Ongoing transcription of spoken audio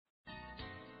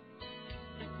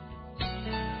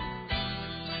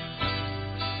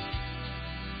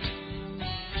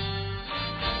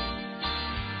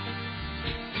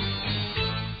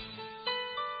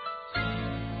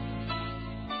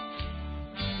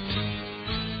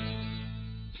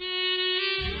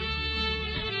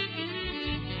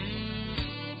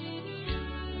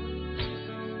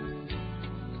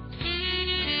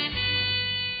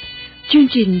Chương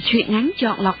trình truyện ngắn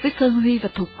chọn lọc với Sơn Huy và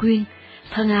Thục Quyên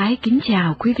thân ái kính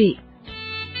chào quý vị.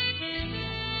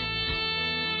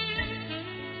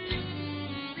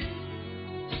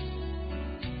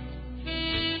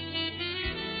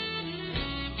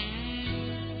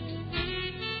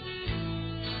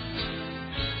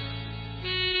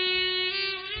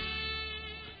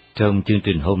 Trong chương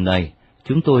trình hôm nay,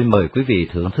 chúng tôi mời quý vị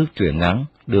thưởng thức truyện ngắn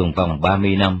Đường vòng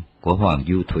 30 năm của Hoàng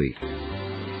Du Thụy.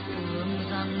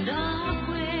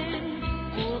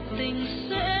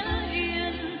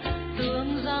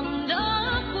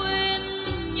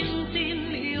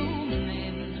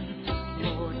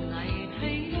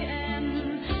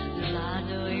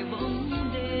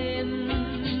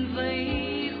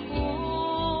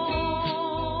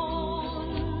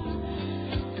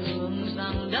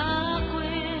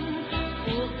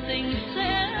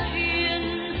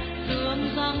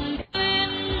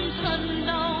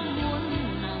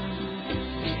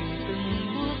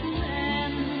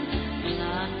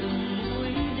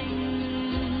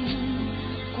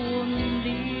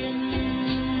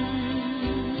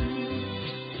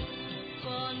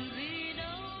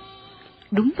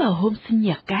 Đúng vào hôm sinh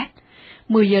nhật Cát,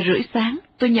 10 giờ rưỡi sáng,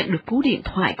 tôi nhận được cú điện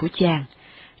thoại của chàng,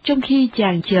 trong khi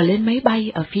chàng chờ lên máy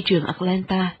bay ở phi trường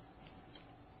Atlanta.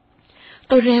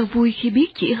 Tôi reo vui khi biết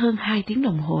chỉ hơn 2 tiếng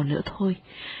đồng hồ nữa thôi,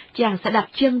 chàng sẽ đặt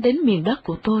chân đến miền đất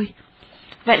của tôi.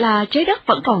 Vậy là trái đất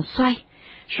vẫn còn xoay,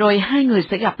 rồi hai người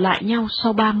sẽ gặp lại nhau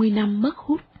sau 30 năm mất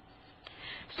hút.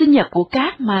 Sinh nhật của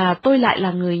Cát mà tôi lại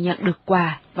là người nhận được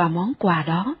quà, và món quà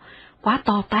đó quá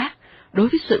to tát đối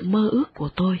với sự mơ ước của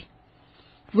tôi.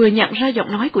 Vừa nhận ra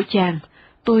giọng nói của chàng,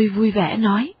 tôi vui vẻ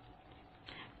nói: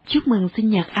 "Chúc mừng sinh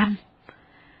nhật anh."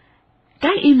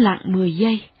 Cát im lặng 10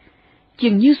 giây,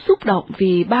 chừng như xúc động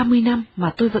vì 30 năm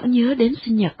mà tôi vẫn nhớ đến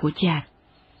sinh nhật của chàng.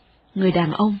 Người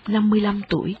đàn ông 55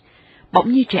 tuổi,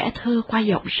 bỗng như trẻ thơ qua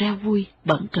giọng reo vui,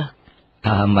 bẩn cợt.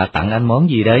 Mà tặng anh món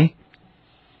gì đấy?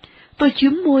 Tôi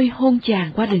chướm môi hôn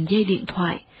chàng qua đường dây điện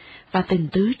thoại, và tình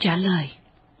tứ trả lời: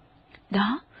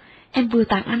 "Đó, em vừa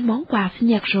tặng anh món quà sinh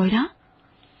nhật rồi đó."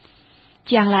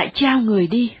 Chàng lại trao người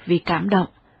đi vì cảm động.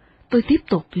 Tôi tiếp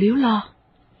tục líu lo: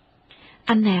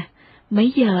 "Anh nè,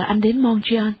 mấy giờ anh đến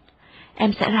Montreal?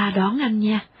 Em sẽ ra đón anh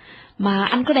nha. Mà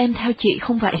anh có đem theo chị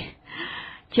không vậy?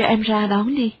 Cho em ra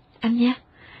đón đi, anh nha.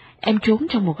 Em trốn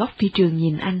trong một góc phi trường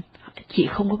nhìn anh. Chị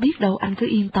không có biết đâu, anh cứ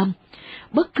yên tâm.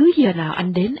 Bất cứ giờ nào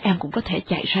anh đến em cũng có thể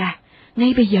chạy ra.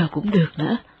 Ngay bây giờ cũng được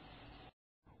nữa."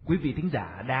 Quý vị thính giả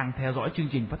đang theo dõi chương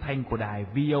trình phát thanh của đài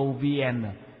VOVN,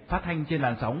 phát thanh trên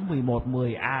làn sóng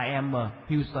 1110 AM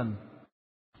Houston.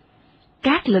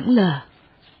 Cát lững lờ: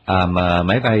 Mà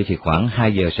máy bay thì khoảng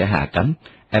 2 giờ sẽ hạ cánh,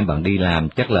 em bận đi làm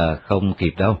chắc là không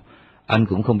kịp đâu. Anh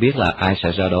cũng không biết là ai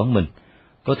sẽ ra đón mình.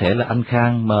 Có thể là anh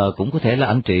Khang, mà cũng có thể là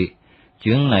anh Trị.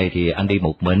 Chuyến này thì anh đi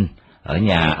một mình, ở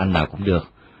nhà anh nào cũng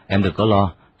được. Em đừng có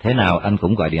lo, thế nào anh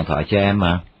cũng gọi điện thoại cho em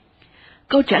mà.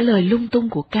 Câu trả lời lung tung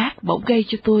của Cát bỗng gây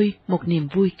cho tôi một niềm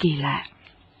vui kỳ lạ.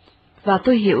 Và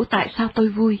tôi hiểu tại sao tôi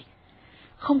vui.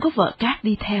 Không có vợ Cát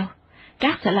đi theo,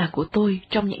 Cát sẽ là của tôi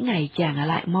trong những ngày chàng ở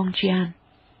lại Montreal.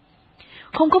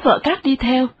 Không có vợ Cát đi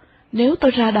theo, nếu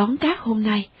tôi ra đón Cát hôm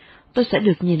nay, tôi sẽ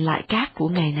được nhìn lại Cát của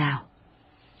ngày nào.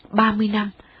 30 năm,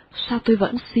 sao tôi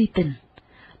vẫn si tình?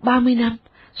 30 năm,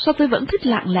 sao tôi vẫn thích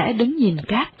lặng lẽ đứng nhìn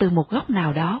Cát từ một góc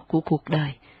nào đó của cuộc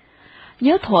đời?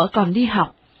 Nhớ thuở còn đi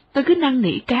học, tôi cứ năn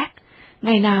nỉ Cát,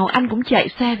 ngày nào anh cũng chạy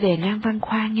xe về ngang Văn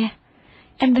Khoa nghe.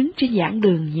 Em đứng trên giảng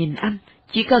đường nhìn anh,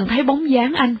 chỉ cần thấy bóng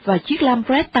dáng anh và chiếc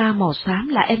Lambretta màu xám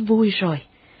là em vui rồi.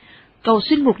 Cầu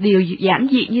xin một điều giản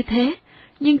dị như thế,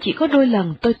 nhưng chỉ có đôi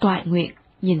lần tôi toại nguyện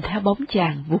nhìn theo bóng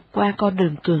chàng vụt qua con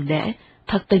đường Cường Để,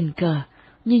 thật tình cờ,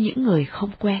 như những người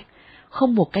không quen,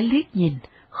 không một cái liếc nhìn,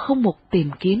 không một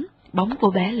tìm kiếm, bóng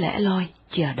cô bé lẻ loi,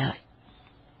 chờ đợi.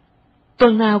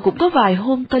 Tuần nào cũng có vài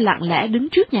hôm tôi lặng lẽ đứng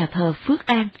trước nhà thờ Phước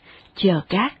An, chờ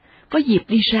Cát, có dịp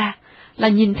đi ra, là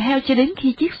nhìn theo cho đến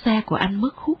khi chiếc xe của anh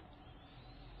mất hút.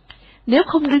 Nếu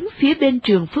không đứng phía bên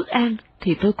trường Phước An,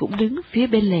 thì tôi cũng đứng phía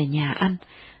bên lề nhà anh,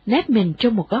 nép mình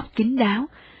trong một góc kín đáo,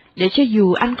 để cho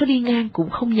dù anh có đi ngang cũng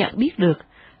không nhận biết được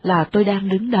là tôi đang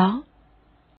đứng đó.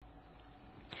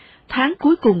 Tháng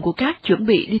cuối cùng của Cát chuẩn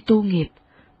bị đi tu nghiệp,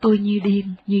 tôi như điên,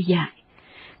 như dại.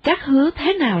 Cát hứa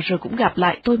thế nào rồi cũng gặp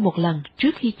lại tôi một lần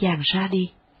trước khi chàng ra đi.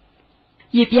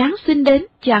 Dịp Giáng sinh đến,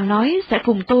 chàng nói sẽ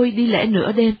cùng tôi đi lễ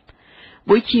nửa đêm.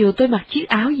 Buổi chiều tôi mặc chiếc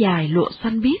áo dài lụa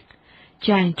xanh biếc,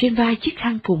 chàng trên vai chiếc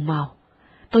khăn cùng màu.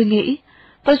 Tôi nghĩ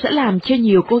tôi sẽ làm cho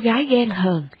nhiều cô gái ghen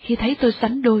hờn khi thấy tôi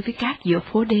sánh đôi với Cát giữa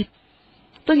phố đêm.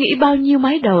 Tôi nghĩ bao nhiêu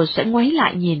mái đầu sẽ ngoáy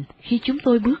lại nhìn khi chúng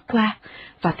tôi bước qua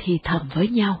và thì thầm với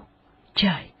nhau: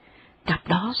 "Trời, cặp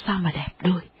đó sao mà đẹp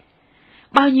đôi."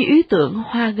 Bao nhiêu ý tưởng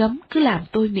hoa gấm cứ làm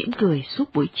tôi mỉm cười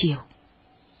suốt buổi chiều.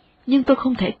 Nhưng tôi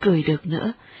không thể cười được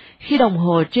nữa, khi đồng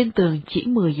hồ trên tường chỉ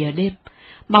 10 giờ đêm,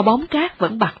 mà bóng cát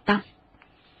vẫn bặt tăm.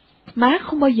 Má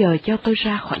không bao giờ cho tôi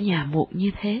ra khỏi nhà muộn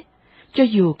như thế, cho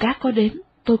dù cát có đến,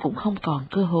 tôi cũng không còn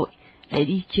cơ hội để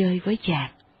đi chơi với chàng.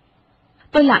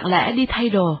 Tôi lặng lẽ đi thay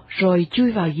đồ rồi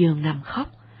chui vào giường nằm khóc.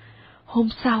 Hôm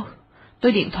sau,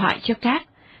 tôi điện thoại cho Cát,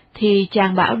 thì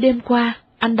chàng bảo đêm qua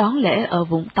anh đón lễ ở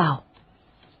Vũng Tàu.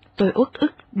 Tôi uất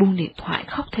ức buông điện thoại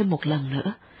khóc thêm một lần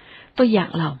nữa. Tôi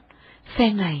dặn lòng,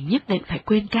 phen này nhất định phải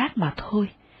quên Cát mà thôi.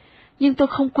 Nhưng tôi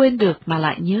không quên được mà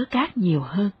lại nhớ Cát nhiều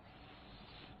hơn.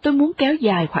 Tôi muốn kéo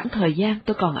dài khoảng thời gian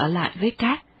tôi còn ở lại với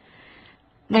Cát.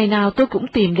 Ngày nào tôi cũng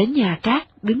tìm đến nhà Cát,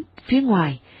 đứng phía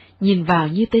ngoài, nhìn vào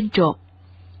như tên trộm.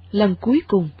 Lần cuối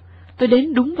cùng, tôi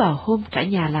đến đúng vào hôm cả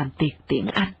nhà làm tiệc tiễn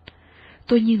anh.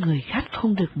 Tôi như người khách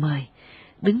không được mời,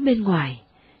 đứng bên ngoài,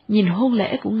 nhìn hôn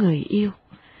lễ của người yêu.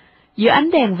 Giữa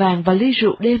ánh đèn vàng và ly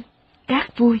rượu đêm,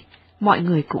 Cát vui, mọi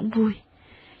người cũng vui.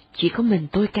 Chỉ có mình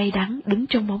tôi cay đắng đứng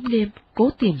trong bóng đêm, cố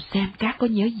tìm xem Cát có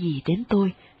nhớ gì đến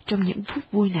tôi trong những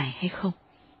phút vui này hay không.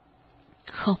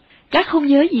 Không, Cát không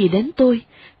nhớ gì đến tôi,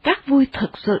 Cát vui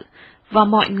thật sự, và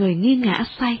mọi người nghiêng ngã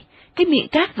say, cái miệng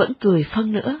Cát vẫn cười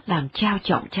phân nữa làm trao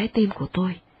trọng trái tim của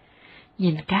tôi.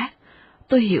 Nhìn Cát,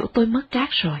 tôi hiểu tôi mất Cát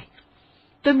rồi.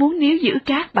 Tôi muốn níu giữ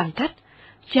Cát bằng cách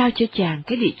trao cho chàng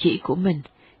cái địa chỉ của mình,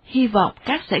 hy vọng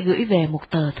Cát sẽ gửi về một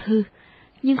tờ thư,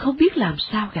 nhưng không biết làm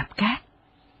sao gặp Cát.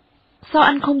 Sao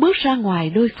anh không bước ra ngoài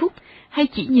đôi phút, hay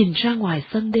chỉ nhìn ra ngoài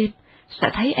sân đêm, sẽ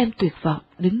thấy em tuyệt vọng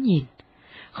đứng nhìn.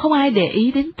 Không ai để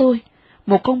ý đến tôi,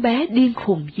 một con bé điên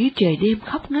khùng dưới trời đêm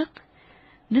khóc ngất.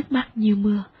 Nước mắt như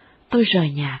mưa, tôi rời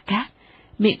nhà Cát,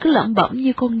 miệng cứ lẩm bẩm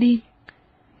như con điên.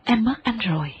 Em mất anh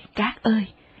rồi, Cát ơi,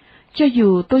 cho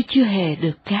dù tôi chưa hề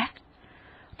được Cát.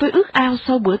 Tôi ước ao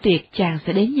sau bữa tiệc chàng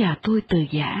sẽ đến nhà tôi từ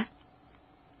giã.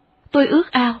 Tôi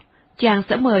ước ao chàng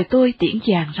sẽ mời tôi tiễn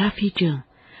chàng ra phi trường,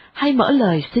 hay mở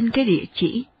lời xin cái địa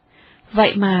chỉ.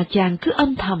 Vậy mà chàng cứ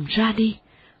âm thầm ra đi,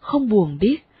 không buồn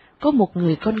biết có một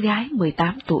người con gái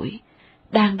 18 tuổi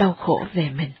đang đau khổ về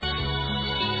mình.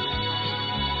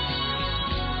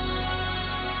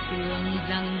 Tưởng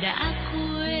rằng đã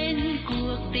quên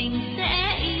cuộc tình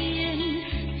sẽ yên,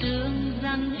 tưởng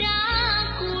rằng đã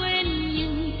quên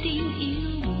những tin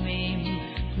yêu mềm.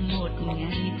 Một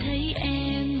ngày thấy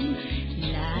em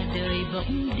là đời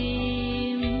bỗng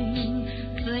đêm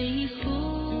vây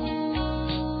phun.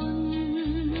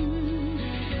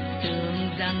 Tưởng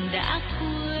rằng đã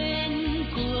quên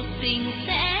cuộc tình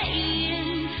sẽ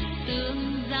yên, tưởng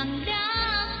rằng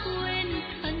đã quên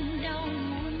thân đau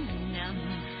muốn nằm,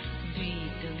 vì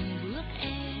từng bước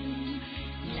em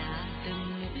là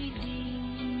từng mũi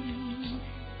đinh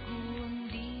cuồng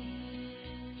đi.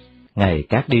 Ngày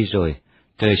Cát đi rồi,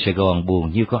 trời Sài Gòn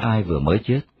buồn như có ai vừa mới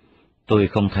chết. Tôi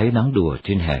không thấy nắng đùa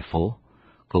trên hè phố,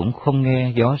 cũng không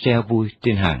nghe gió reo vui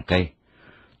trên hàng cây.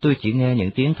 Tôi chỉ nghe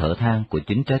những tiếng thở than của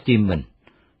chính trái tim mình.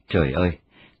 Trời ơi,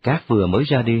 Cát vừa mới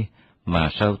ra đi, mà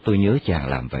sao tôi nhớ chàng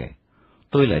làm vậy?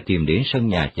 Tôi lại tìm đến sân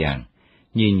nhà chàng,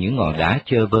 nhìn những ngọn đá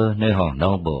chơ vơ nơi hòn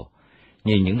non bộ,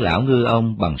 nhìn những lão ngư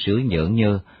ông bằng sứ nhởn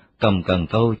nhơ, cầm cần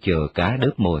câu chờ cá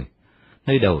đớp mồi.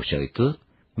 Nơi đầu sợi cước,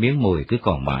 miếng mồi cứ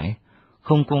còn mãi,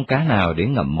 không con cá nào để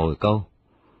ngậm mồi câu.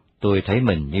 Tôi thấy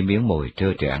mình như miếng mồi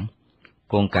trơ trẽn.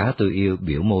 Con cá tôi yêu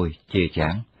biểu môi, chê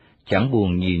chán, chẳng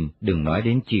buồn nhìn, đừng nói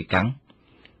đến chi cắn.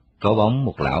 Có bóng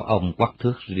một lão ông quắc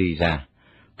thước đi ra,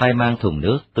 tay mang thùng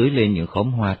nước tưới lên những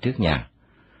khóm hoa trước nhà.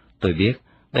 Tôi biết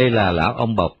đây là lão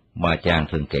ông Bộc mà chàng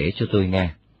thường kể cho tôi nghe.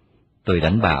 Tôi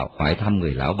đánh bạo hỏi thăm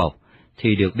người lão Bộc,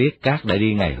 thì được biết Cát đã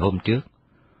đi ngày hôm trước.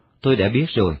 Tôi đã biết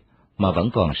rồi, mà vẫn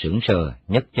còn sững sờ,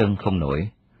 nhấc chân không nổi.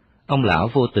 Ông lão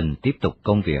vô tình tiếp tục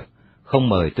công việc, không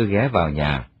mời tôi ghé vào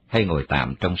nhà hay ngồi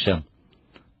tạm trong sân.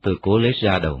 Tôi cố lết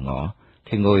ra đầu ngõ,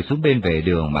 thì ngồi xuống bên vệ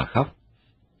đường mà khóc.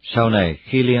 Sau này,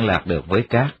 khi liên lạc được với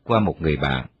Cát qua một người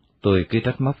bạn, tôi cứ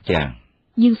trách móc chàng.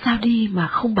 Nhưng sao đi mà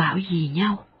không bảo gì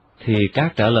nhau? Thì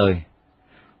Cát trả lời,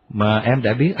 mà em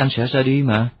đã biết anh sẽ ra đi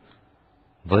mà.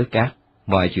 Với Cát,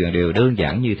 mọi chuyện đều đơn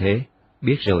giản như thế,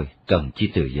 biết rồi cần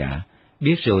chi từ giã,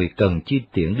 biết rồi cần chi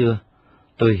tiễn đưa.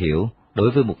 Tôi hiểu,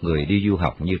 đối với một người đi du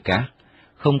học như Cát,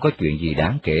 không có chuyện gì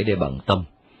đáng kể để bận tâm,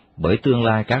 bởi tương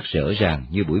lai Cát rõ ràng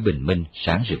như buổi bình minh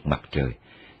sáng rực mặt trời,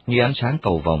 như ánh sáng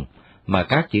cầu vồng, mà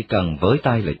Cát chỉ cần với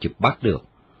tay là chụp bắt được.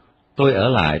 Tôi ở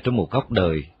lại trong một góc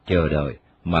đời, chờ đợi,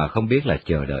 mà không biết là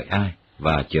chờ đợi ai,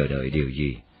 và chờ đợi điều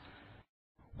gì.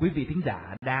 Quý vị thính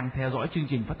giả đang theo dõi chương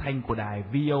trình phát thanh của đài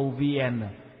VOVN,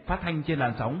 phát thanh trên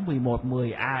làn sóng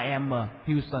 1110 AM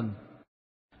Houston.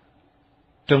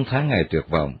 Trong tháng ngày tuyệt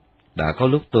vọng, đã có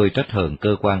lúc tôi trách hờn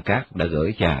cơ quan Cát đã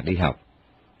gửi chàng đi học,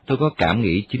 tôi có cảm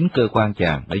nghĩ chính cơ quan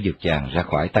chàng đã giật chàng ra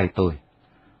khỏi tay tôi.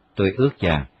 Tôi ước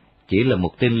chàng chỉ là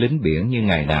một tên lính biển như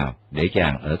ngày nào để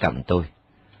chàng ở cạnh tôi.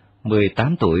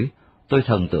 18 tuổi, tôi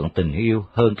thần tượng tình yêu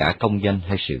hơn cả công danh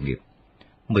hay sự nghiệp.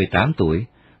 18 tuổi,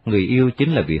 người yêu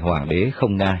chính là vị hoàng đế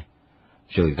không ngai.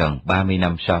 Rồi gần 30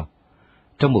 năm sau,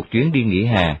 trong một chuyến đi nghỉ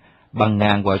hè băng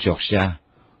ngang qua Georgia,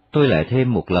 tôi lại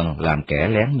thêm một lần làm kẻ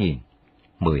lén nhìn.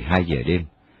 12 giờ đêm,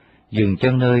 dừng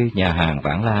chân nơi nhà hàng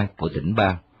Vãng Lai của tỉnh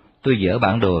bang, tôi dỡ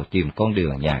bản đồ tìm con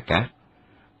đường nhà cát.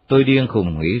 Tôi điên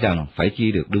khùng nghĩ rằng phải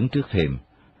chi được đứng trước thềm,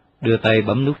 đưa tay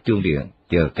bấm nút chuông điện,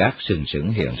 chờ cát sừng sững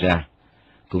hiện ra.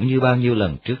 Cũng như bao nhiêu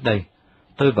lần trước đây,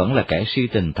 tôi vẫn là kẻ si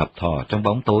tình thập thò trong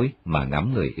bóng tối mà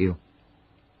ngắm người yêu.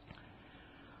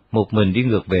 Một mình đi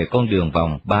ngược về con đường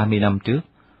vòng 30 năm trước,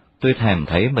 tôi thèm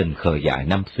thấy mình khờ dại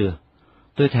năm xưa.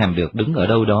 Tôi thèm được đứng ở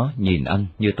đâu đó nhìn anh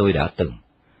như tôi đã từng.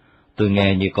 Tôi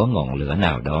nghe như có ngọn lửa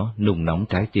nào đó nung nóng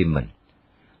trái tim mình.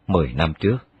 10 năm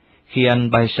trước, khi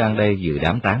anh bay sang đây dự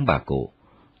đám tang bà cụ,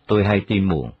 tôi hay tim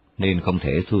muộn nên không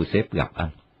thể thu xếp gặp anh.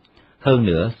 Hơn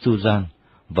nữa, Susan,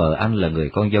 vợ anh là người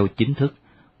con dâu chính thức,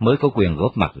 mới có quyền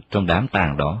góp mặt trong đám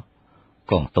tang đó.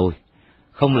 Còn tôi,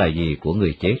 không là gì của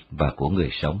người chết và của người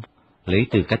sống, lấy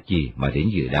tư cách gì mà đến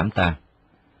dự đám tang.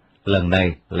 Lần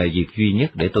này là dịp duy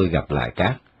nhất để tôi gặp lại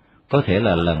Cát, có thể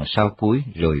là lần sau cuối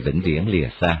rồi vĩnh viễn lìa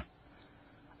xa.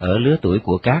 Ở lứa tuổi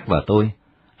của Cát và tôi,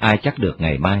 ai chắc được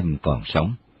ngày mai mình còn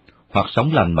sống, hoặc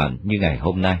sống lành mạnh như ngày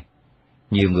hôm nay.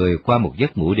 Nhiều người qua một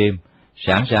giấc ngủ đêm,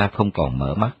 sáng ra không còn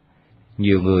mở mắt.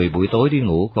 Nhiều người buổi tối đi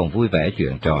ngủ còn vui vẻ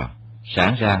chuyện trò,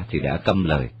 sáng ra thì đã câm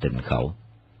lời tịnh khẩu.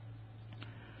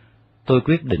 Tôi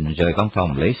quyết định rời văn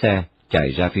phòng lấy xe,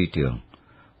 chạy ra phi trường.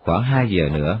 Khoảng 2 giờ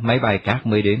nữa máy bay Cát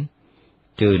mới đến.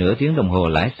 Trừ nửa tiếng đồng hồ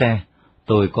lái xe,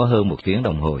 tôi có hơn 1 tiếng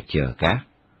đồng hồ chờ Cát.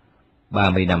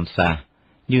 30 năm xa,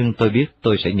 nhưng tôi biết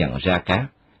tôi sẽ nhận ra Cát,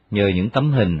 nhờ những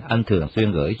tấm hình anh thường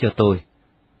xuyên gửi cho tôi.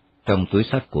 Trong túi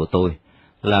xách của tôi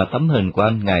là tấm hình của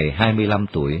anh ngày 25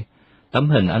 tuổi, tấm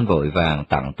hình anh vội vàng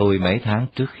tặng tôi mấy tháng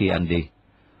trước khi anh đi.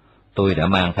 Tôi đã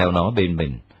mang theo nó bên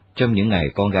mình trong những ngày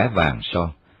con gái vàng son,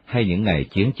 hay những ngày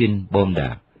chiến chinh bom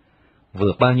đạn.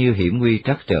 Vượt bao nhiêu hiểm nguy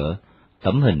trắc trở,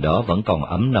 tấm hình đó vẫn còn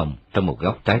ấm nồng trong một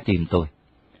góc trái tim tôi.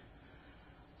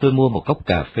 Tôi mua một cốc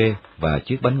cà phê và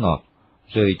chiếc bánh ngọt,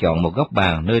 rồi chọn một góc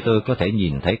bàn nơi tôi có thể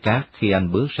nhìn thấy Cát khi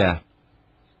anh bước ra.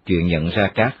 Chuyện nhận ra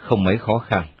Cát không mấy khó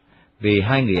khăn, vì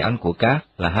hai người anh của Cát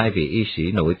là hai vị y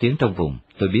sĩ nổi tiếng trong vùng,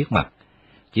 tôi biết mặt.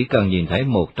 Chỉ cần nhìn thấy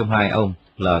một trong hai ông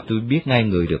là tôi biết ngay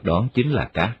người được đón chính là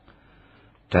Cát.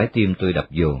 Trái tim tôi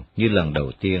đập dồn như lần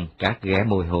đầu tiên Cát ghé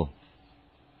môi hôn.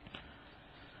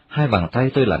 Hai bàn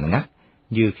tay tôi lạnh ngắt,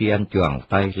 như khi anh choàng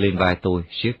tay lên vai tôi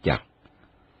siết chặt.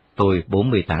 Tôi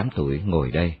 48 tuổi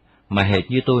ngồi đây, mà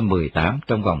hệt như tôi 18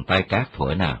 trong vòng tay Cát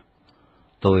thuở nào.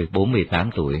 Tôi 48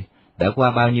 tuổi, đã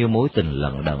qua bao nhiêu mối tình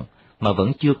lận đận, mà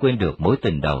vẫn chưa quên được mối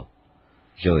tình đầu.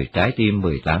 Rồi trái tim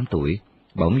 18 tuổi,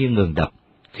 bỗng như ngừng đập,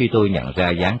 khi tôi nhận ra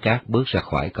dáng Cát bước ra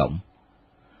khỏi cổng.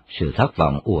 Sự thất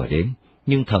vọng ùa đến,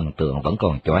 nhưng thần tượng vẫn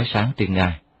còn chói sáng trên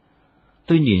ngai.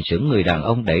 Tôi nhìn sững người đàn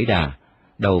ông đẩy đà,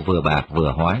 đầu vừa bạc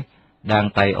vừa hói, đang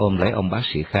tay ôm lấy ông bác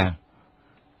sĩ Khang.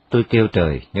 Tôi kêu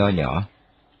trời nho nhỏ.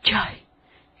 Trời,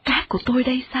 Cát của tôi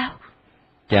đây sao?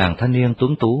 Chàng thanh niên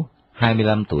tuấn tú,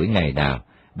 25 tuổi ngày nào,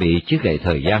 bị chiếc gậy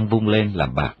thời gian vung lên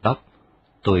làm bạc tóc.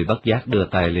 Tôi bất giác đưa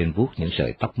tay lên vuốt những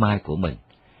sợi tóc mai của mình,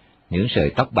 những sợi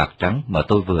tóc bạc trắng mà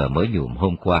tôi vừa mới nhuộm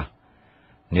hôm qua.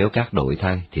 Nếu Cát đổi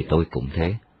thay thì tôi cũng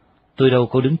thế. Tôi đâu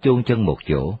có đứng chôn chân một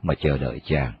chỗ mà chờ đợi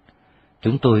chàng.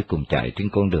 Chúng tôi cùng chạy trên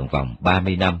con đường vòng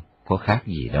 30 năm, có khác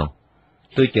gì đâu.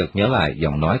 Tôi chợt nhớ lại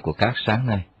giọng nói của Cát sáng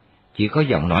nay. Chỉ có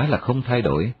giọng nói là không thay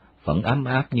đổi, vẫn ấm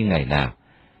áp như ngày nào,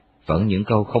 vẫn những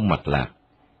câu không mạch lạc.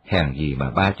 Hèn gì mà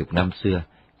 30 năm xưa,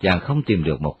 chàng không tìm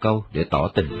được một câu để tỏ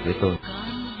tình với tôi.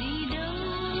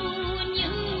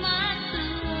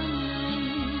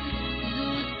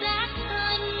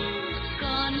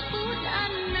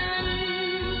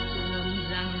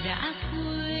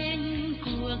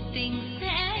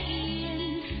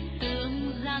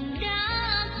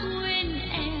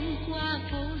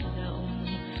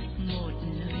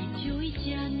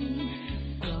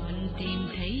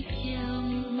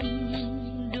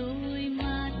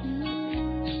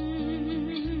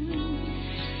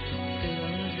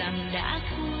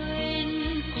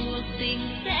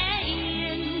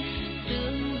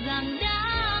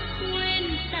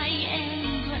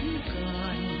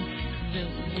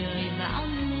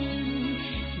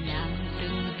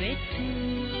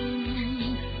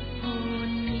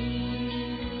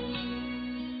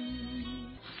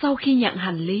 Sau khi nhận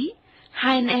hành lý,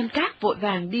 hai anh em Cát vội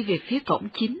vàng đi về phía cổng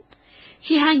chính.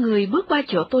 Khi hai người bước qua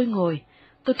chỗ tôi ngồi,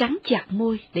 Tôi cắn chặt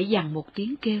môi để dằn một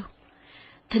tiếng kêu.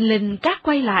 Thình lình Cát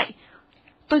quay lại.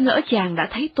 Tôi ngỡ chàng đã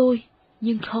thấy tôi,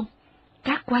 nhưng không.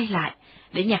 Cát quay lại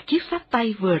để nhặt chiếc xách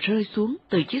tay vừa rơi xuống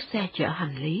từ chiếc xe chở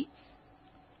hành lý.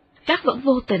 Cát vẫn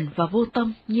vô tình và vô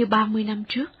tâm như 30 năm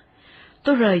trước.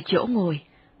 Tôi rời chỗ ngồi,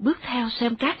 bước theo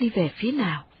xem Cát đi về phía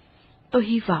nào. Tôi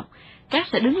hy vọng Cát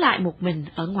sẽ đứng lại một mình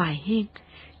ở ngoài hiên,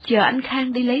 chờ anh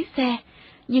Khang đi lấy xe,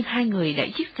 nhưng hai người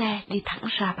đẩy chiếc xe đi thẳng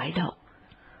ra bãi đậu.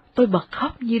 Tôi bật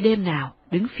khóc như đêm nào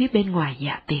đứng phía bên ngoài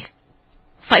dạ tiệc.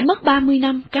 Phải mất 30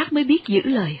 năm Cát mới biết giữ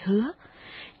lời hứa.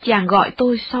 Chàng gọi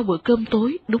tôi sau bữa cơm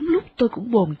tối, đúng lúc tôi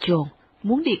cũng bồn chồn,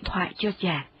 muốn điện thoại cho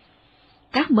chàng.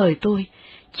 Cát mời tôi,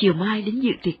 chiều mai đến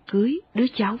dự tiệc cưới đứa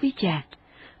cháu với chàng.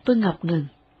 Tôi ngập ngừng.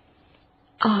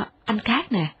 Anh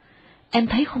Cát nè, em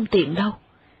thấy không tiện đâu,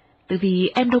 tại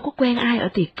vì em đâu có quen ai ở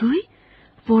tiệc cưới,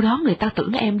 vô đó người ta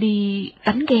tưởng em đi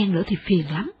đánh ghen nữa thì phiền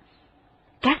lắm.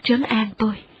 Cát trấn an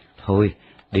tôi. Thôi,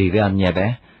 đi với anh nha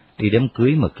bé, đi đám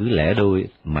cưới mà cứ lẻ đôi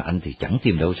mà anh thì chẳng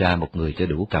tìm đâu ra một người cho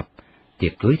đủ cặp.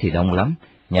 Tiệc cưới thì đông lắm,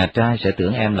 nhà trai sẽ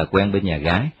tưởng em là quen bên nhà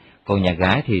gái, còn nhà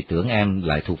gái thì tưởng em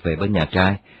lại thuộc về bên nhà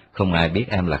trai, không ai biết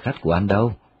em là khách của anh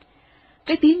đâu.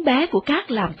 Cái tiếng bé của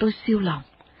Cát làm tôi siêu lòng.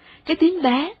 Cái tiếng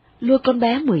bé lôi con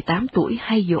bé 18 tuổi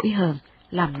hay dỗi hờn,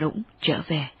 làm nũng trở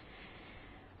về.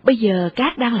 Bây giờ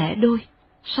Cát đang lẻ đôi,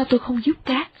 sao tôi không giúp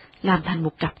Cát làm thành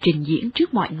một cặp trình diễn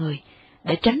trước mọi người,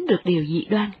 để tránh được điều dị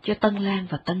đoan cho tân lang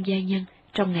và tân gia nhân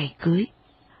trong ngày cưới.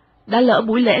 Đã lỡ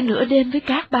buổi lễ nửa đêm với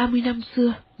Cát 30 năm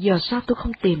xưa, giờ sao tôi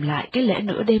không tìm lại cái lễ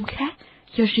nửa đêm khác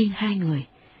cho riêng hai người.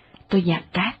 Tôi dặn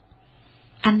Cát.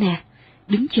 Anh nè,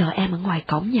 đứng chờ em ở ngoài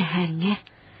cổng nhà hàng nghe.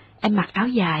 Em mặc áo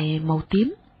dài màu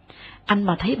tím. Anh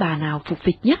mà thấy bà nào phục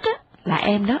vịch nhất á, là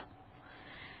em đó.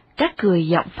 Cát cười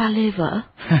giọng pha lê vỡ.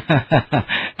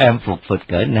 Em phục vịch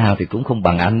cỡ nào thì cũng không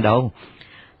bằng anh đâu.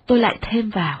 Tôi lại thêm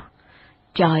vào.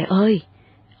 Trời ơi,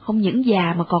 không những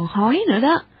già mà còn hói nữa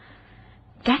đó.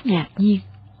 Cát ngạc nhiên.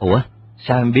 Ủa,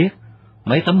 sao em biết?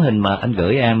 Mấy tấm hình mà anh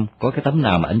gửi em, có cái tấm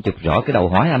nào mà anh chụp rõ cái đầu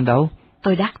hói anh đâu?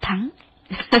 Tôi đắc thắng.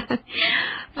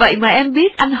 Vậy mà em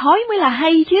biết anh hói mới là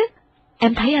hay chứ.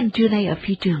 Em thấy anh trưa nay ở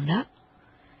phi trường đó.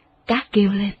 Cát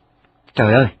kêu lên.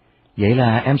 Trời ơi, vậy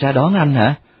là em ra đón anh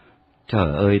hả?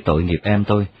 Trời ơi, tội nghiệp em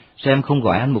tôi, sao em không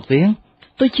gọi anh một tiếng?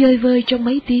 Tôi chơi vơi trong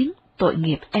mấy tiếng tội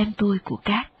nghiệp em tôi của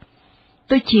Cát.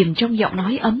 Tôi chìm trong giọng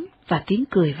nói ấm và tiếng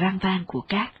cười vang vang của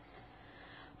Cát.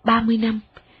 30 năm,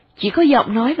 chỉ có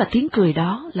giọng nói và tiếng cười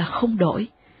đó là không đổi.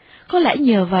 Có lẽ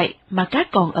nhờ vậy mà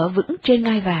Cát còn ở vững trên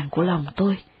ngai vàng của lòng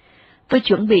tôi. Tôi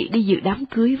chuẩn bị đi dự đám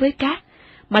cưới với Cát,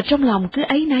 mà trong lòng cứ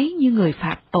áy náy như người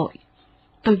phạm tội.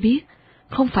 Tôi biết,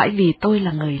 không phải vì tôi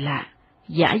là người lạ,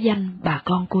 giả danh bà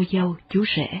con cô dâu, chú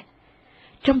rể.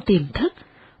 Trong tiềm thức,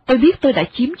 tôi biết tôi đã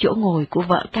chiếm chỗ ngồi của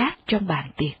vợ Cát trong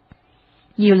bàn tiệc.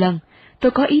 Nhiều lần,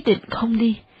 tôi có ý định không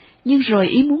đi, nhưng rồi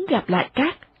ý muốn gặp lại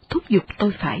Cát thúc giục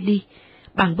tôi phải đi,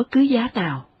 bằng bất cứ giá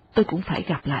nào, tôi cũng phải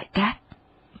gặp lại Cát.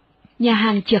 Nhà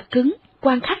hàng chật cứng,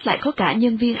 quan khách lại có cả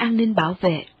nhân viên an ninh bảo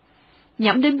vệ.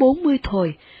 Nhẩm đến 40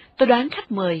 thôi, tôi đoán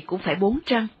khách mời cũng phải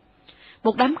 400.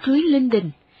 Một đám cưới linh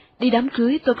đình, đi đám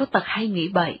cưới tôi có tật hay nghĩ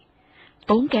bậy.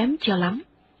 Tốn kém cho lắm,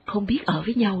 không biết ở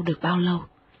với nhau được bao lâu.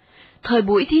 Thời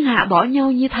buổi thiên hạ bỏ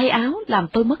nhau như thay áo làm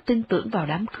tôi mất tin tưởng vào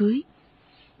đám cưới.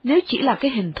 Nếu chỉ là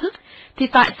cái hình thức, thì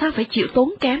tại sao phải chịu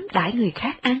tốn kém đãi người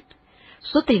khác ăn?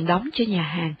 Số tiền đóng cho nhà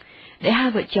hàng, để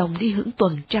hai vợ chồng đi hưởng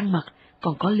tuần trăng mật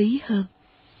còn có lý hơn.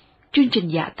 Chương trình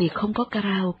dạ tiệc không có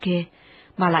karaoke,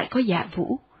 mà lại có dạ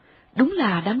vũ. Đúng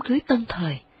là đám cưới tân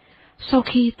thời. Sau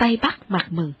khi tay bắt mặt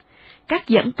mừng, Cát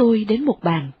dẫn tôi đến một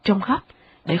bàn trong góc,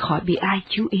 để khỏi bị ai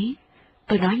chú ý.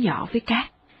 Tôi nói nhỏ với Cát.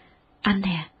 Anh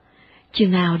nè,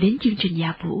 chừng nào đến chương trình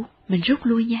dạ vũ, mình rút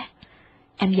lui nha.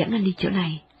 Em dẫn anh đi chỗ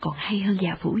này, còn hay hơn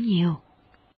dạ vũ nhiều.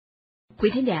 Quý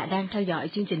thính giả đang theo dõi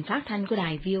chương trình phát thanh của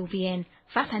đài VOVN,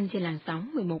 phát thanh trên làn sóng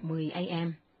 1110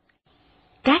 AM.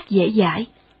 Cát dễ dãi.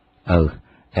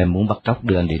 Em muốn bắt cóc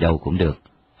đưa anh đi đâu cũng được.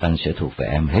 Anh sẽ thuộc về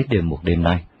em hết đêm một đêm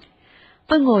nay.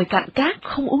 Tôi ngồi cạnh Cát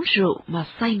không uống rượu mà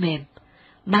say mềm.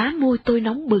 Má môi tôi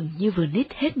nóng bừng như vừa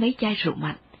nít hết mấy chai rượu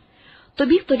mạnh. Tôi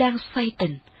biết tôi đang say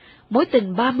tình, mối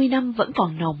tình 30 năm vẫn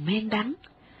còn nồng men đắng.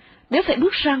 Nếu phải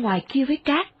bước ra ngoài kia với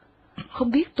Cát,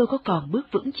 không biết tôi có còn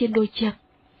bước vững trên đôi chân.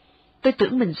 Tôi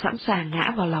tưởng mình sẵn sàng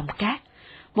ngã vào lòng Cát,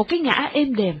 một cái ngã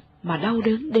êm đềm mà đau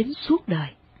đớn đến suốt đời.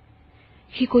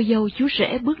 Khi cô dâu chú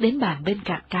rể bước đến bàn bên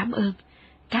cạnh cảm ơn,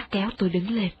 Cát kéo tôi đứng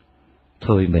lên.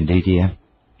 Thôi mình đi đi em.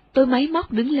 Tôi máy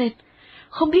móc đứng lên,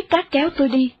 không biết Cát kéo tôi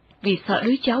đi vì sợ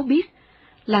đứa cháu biết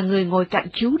là người ngồi cạnh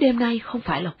chú đêm nay không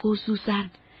phải là cô Susan,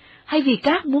 hay vì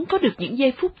Cát muốn có được những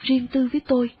giây phút riêng tư với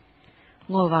tôi.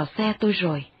 Ngồi vào xe tôi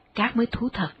rồi, Cát mới thú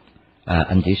thật.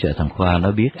 Anh chỉ sợ thằng Khoa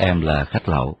nó biết em là khách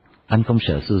lậu. Anh không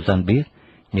sợ Susan biết,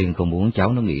 nhưng không muốn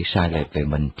cháu nó nghĩ sai lệch về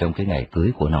mình trong cái ngày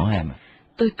cưới của nó em.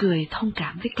 Tôi cười thông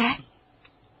cảm với Cát.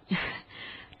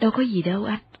 Đâu có gì đâu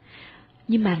anh.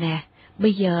 Nhưng mà nè,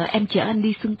 bây giờ em chở anh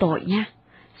đi xưng tội nha.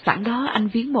 Sẵn đó anh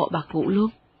viếng mộ bà cụ luôn.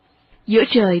 Giữa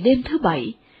trời đêm thứ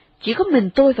Bảy, chỉ có mình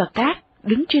tôi và Cát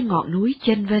đứng trên ngọn núi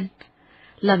chênh vênh.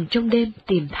 Lần trong đêm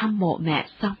tìm thăm mộ mẹ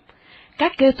xong,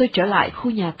 Cát kêu tôi trở lại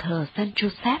khu nhà thờ San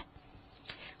Joseph.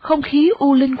 Không khí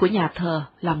u linh của nhà thờ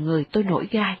làm người tôi nổi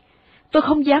gai. Tôi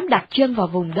không dám đặt chân vào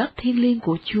vùng đất thiêng liêng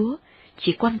của Chúa,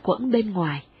 chỉ quanh quẩn bên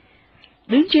ngoài.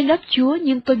 Đứng trên đất Chúa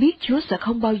nhưng tôi biết Chúa sẽ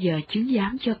không bao giờ chứng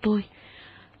giám cho tôi.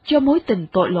 Cho mối tình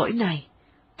tội lỗi này,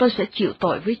 tôi sẽ chịu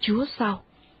tội với Chúa sau.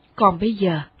 Còn bây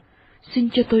giờ, xin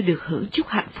cho tôi được hưởng chút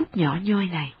hạnh phúc nhỏ nhoi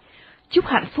này. Chút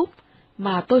hạnh phúc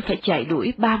mà tôi phải chạy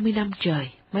đuổi 30 năm trời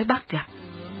mới bắt gặp.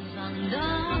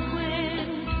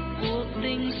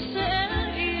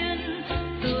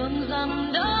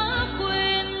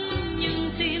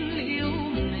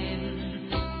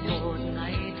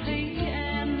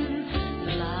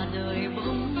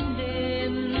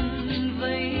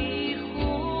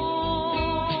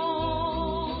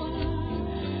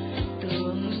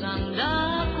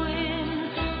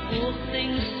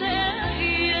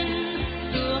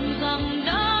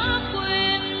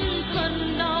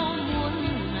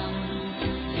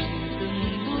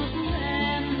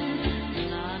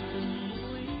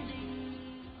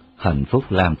 Hạnh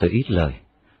phúc làm tôi ít lời,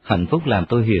 hạnh phúc làm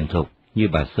tôi hiền thục như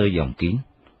bà Sơ dòng kín.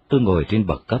 Tôi ngồi trên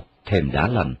bậc cấp, thềm đá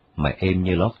lạnh mà êm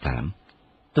như lót thảm.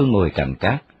 Tôi ngồi cạnh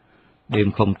Cát,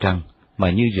 đêm không trăng mà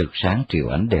như rực sáng triệu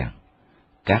ánh đèn.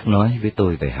 Cát nói với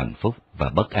tôi về hạnh phúc và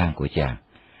bất an của chàng.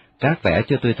 Cát vẽ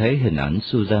cho tôi thấy hình ảnh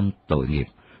Susan tội nghiệp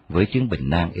với chứng bệnh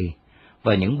nan y,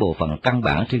 và những bộ phận căn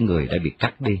bản trên người đã bị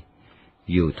cắt đi.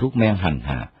 Dù thuốc men hành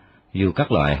hạ, dù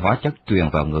các loại hóa chất truyền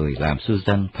vào người làm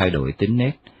Susan thay đổi tính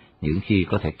nết, những khi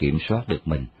có thể kiểm soát được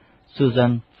mình,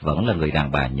 Susan vẫn là người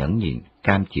đàn bà nhẫn nhịn,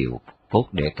 cam chịu, cốt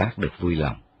để Cát được vui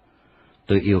lòng.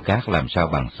 Tôi yêu Cát làm sao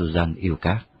bằng Susan yêu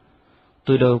Cát.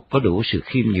 Tôi đâu có đủ sự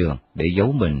khiêm nhường để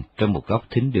giấu mình trong một góc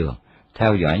thính đường,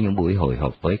 theo dõi những buổi hội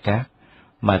họp với Cát,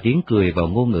 mà tiếng cười vào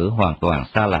ngôn ngữ hoàn toàn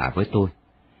xa lạ với tôi.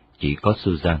 Chỉ có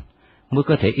Susan mới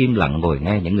có thể im lặng ngồi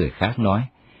nghe những người khác nói,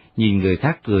 nhìn người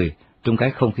khác cười trong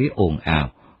cái không khí ồn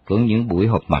ào của những buổi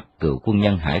họp mặt cựu quân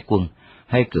nhân hải quân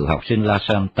hay cựu học sinh La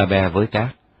Salle Tabe với Cát.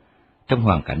 Trong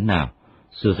hoàn cảnh nào,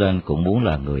 Susan cũng muốn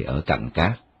là người ở cạnh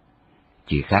Cát.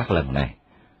 Chỉ khác lần này,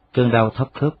 cơn đau thấp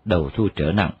khớp đầu Thu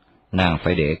trở nặng, nàng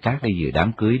phải để Cát đi dự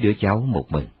đám cưới đứa cháu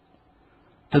một mình.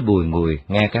 Tôi bùi ngùi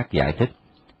nghe Cát giải thích,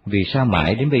 vì sao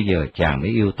mãi đến bây giờ chàng mới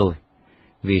yêu tôi,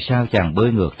 vì sao chàng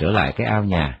bơi ngược trở lại cái ao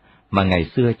nhà mà ngày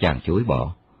xưa chàng chối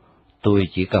bỏ. Tôi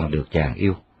chỉ cần được chàng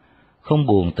yêu, không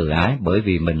buồn tự ái bởi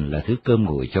vì mình là thứ cơm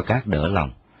nguội cho Cát đỡ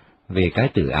lòng. Vì cái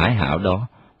tự ái hảo đó,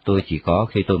 tôi chỉ có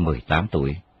khi tôi 18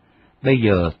 tuổi. Bây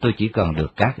giờ tôi chỉ cần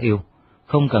được Cát yêu,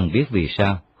 không cần biết vì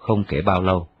sao, không kể bao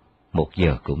lâu, 1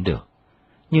 giờ cũng được.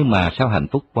 Nhưng mà sao hạnh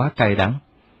phúc quá cay đắng?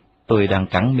 Tôi đang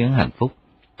cắn miếng hạnh phúc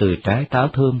từ trái táo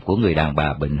thơm của người đàn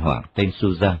bà bệnh hoạn tên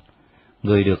Susan,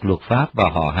 người được luật pháp và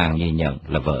họ hàng nhìn nhận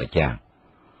là vợ chàng.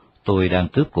 Tôi đang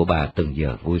cướp của bà từng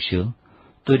giờ vui sướng.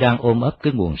 Tôi đang ôm ấp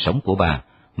cái nguồn sống của bà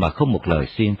mà không một lời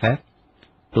xin phép.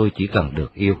 Tôi chỉ cần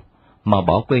được yêu, mà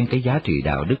bỏ quên cái giá trị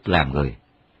đạo đức làm người.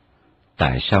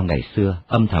 Tại sao ngày xưa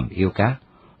âm thầm yêu Cát,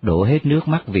 đổ hết nước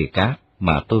mắt vì Cát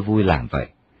mà tôi vui làm vậy?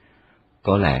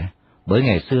 Có lẽ bởi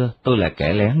ngày xưa tôi là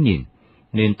kẻ lén nhìn,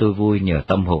 nên tôi vui nhờ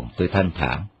tâm hồn tôi thanh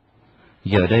thản.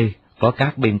 Giờ đây có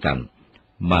Cát bên cạnh,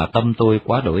 mà tâm tôi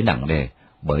quá đổi nặng nề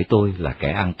bởi tôi là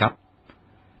kẻ ăn cắp.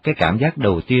 Cái cảm giác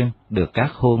đầu tiên được Cát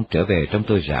hôn trở về trong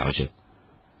tôi rạo rực.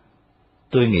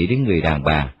 Tôi nghĩ đến người đàn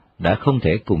bà đã không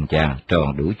thể cùng chàng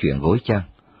tròn đủ chuyện gối chăn.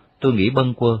 Tôi nghĩ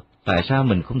bâng quơ, tại sao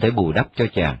mình không thể bù đắp cho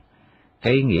chàng?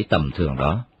 Cái ý nghĩ tầm thường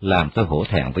đó làm tôi hổ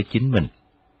thẹn với chính mình.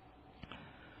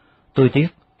 Tôi tiếc,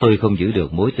 tôi không giữ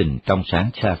được mối tình trong sáng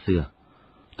xa xưa.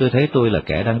 Tôi thấy tôi là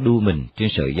kẻ đang đu mình trên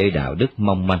sợi dây đạo đức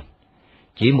mong manh.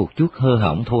 Chỉ một chút hơ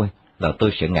hỏng thôi là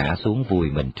tôi sẽ ngã xuống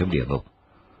vùi mình trong địa ngục.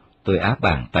 Tôi áp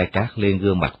bàn tay Cát lên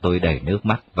gương mặt tôi đầy nước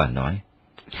mắt và nói: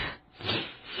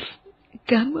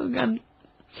 Cảm ơn anh.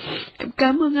 Em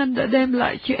cảm ơn anh đã đem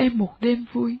lại cho em một đêm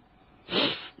vui.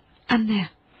 Anh nè,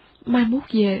 mai mốt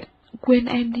về quên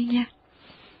em đi nha.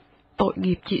 Tội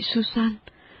nghiệp chị Susan,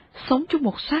 sống trong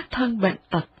một xác thân bệnh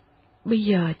tật. Bây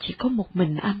giờ chỉ có một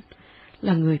mình anh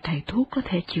là người thầy thuốc có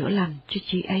thể chữa lành cho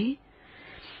chị ấy.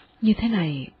 Như thế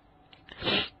này,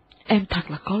 em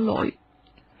thật là có lỗi.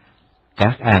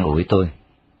 Cát an ủi tôi: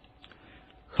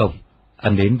 Không,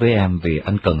 anh đến với em vì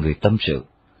anh cần người tâm sự.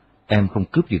 Em không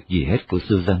cướp được gì hết của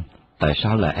Susan, tại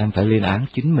sao là em phải lên án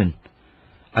chính mình?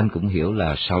 Anh cũng hiểu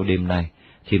là sau đêm nay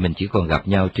thì mình chỉ còn gặp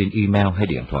nhau trên email hay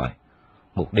điện thoại.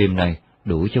 Một đêm nay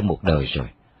đủ cho một đời rồi,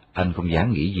 anh không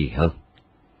dám nghĩ gì hơn.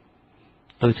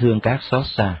 Tôi thương Cát xót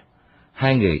xa,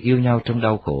 hai người yêu nhau trong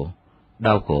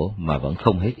đau khổ mà vẫn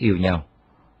không hết yêu nhau.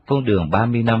 Con đường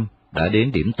 30 năm đã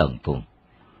đến điểm tận cùng.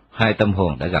 Hai tâm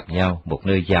hồn đã gặp nhau một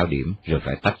nơi giao điểm rồi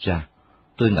phải tách ra.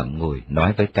 Tôi ngậm ngùi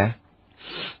nói với Cát.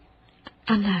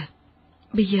 Anh à,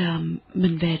 bây giờ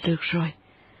mình về được rồi.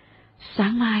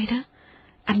 Sáng mai đó,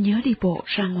 anh nhớ đi bộ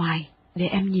ra ngoài để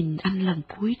em nhìn anh lần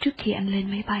cuối trước khi anh lên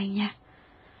máy bay nha.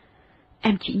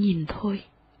 Em chỉ nhìn thôi,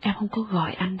 em không có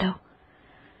gọi anh đâu.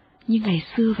 Như ngày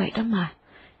xưa vậy đó mà,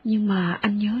 nhưng mà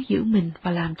anh nhớ giữ mình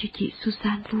và làm cho chị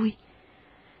Susan vui.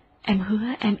 Em hứa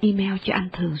em email cho anh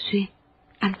thường xuyên,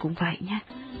 anh cũng vậy nha.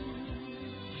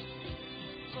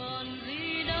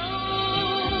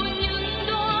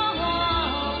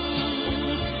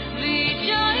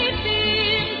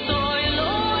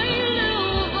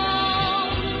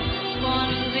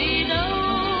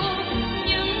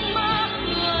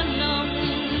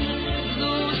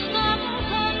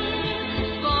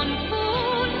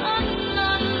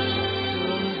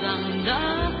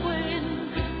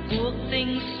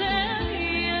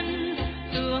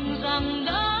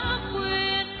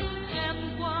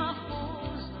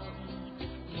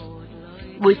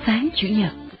 Buổi sáng Chủ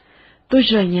nhật, tôi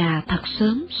rời nhà thật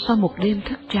sớm sau một đêm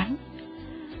thức trắng.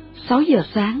 6 giờ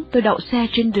sáng tôi đậu xe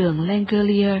trên đường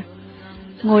Langelier,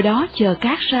 ngồi đó chờ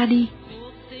Cát ra đi.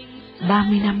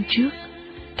 30 năm trước,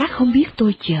 Cát không biết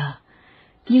tôi chờ,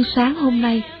 nhưng sáng hôm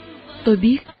nay tôi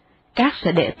biết Cát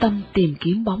sẽ để tâm tìm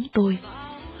kiếm bóng tôi,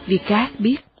 vì Cát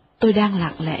biết tôi đang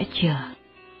lặng lẽ chờ.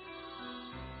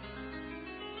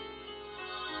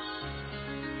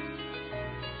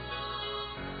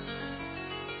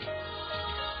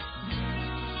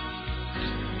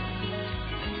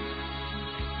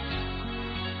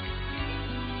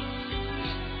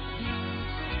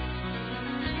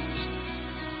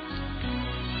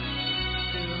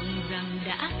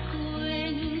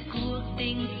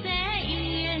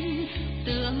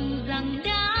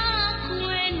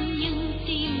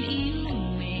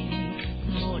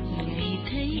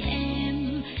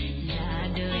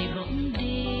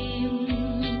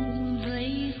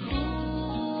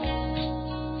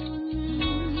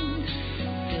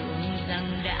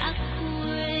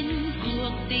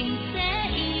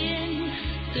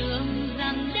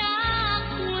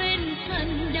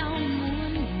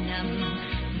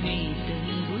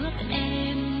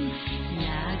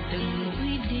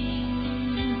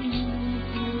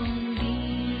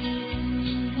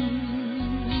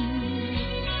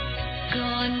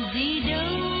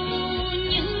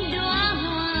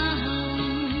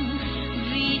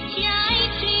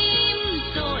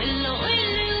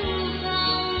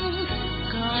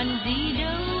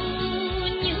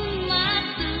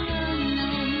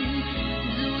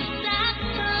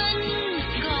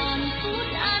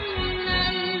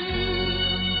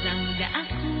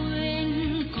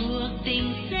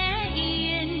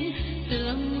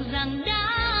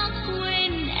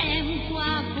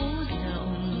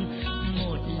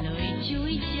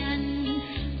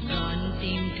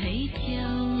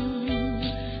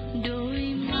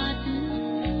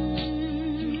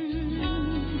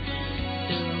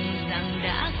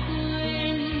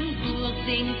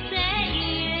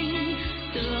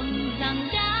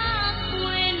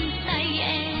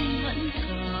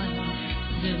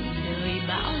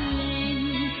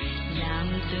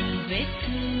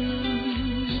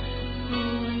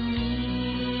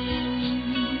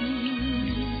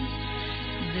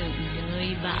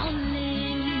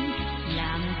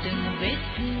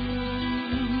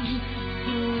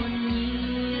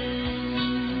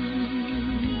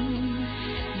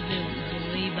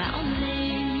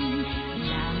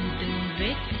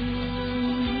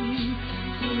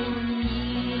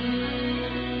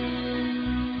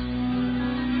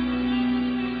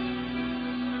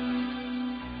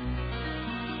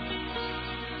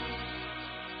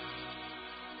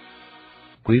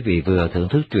 Quý vị vừa thưởng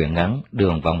thức truyện ngắn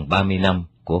Đường vòng 30 năm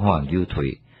của Hoàng Du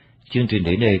Thụy. Chương trình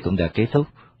đến đây cũng đã kết thúc.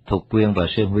 Thục Quyên và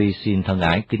Sơn Huy xin thân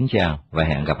ái kính chào và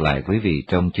hẹn gặp lại quý vị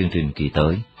trong chương trình kỳ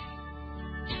tới.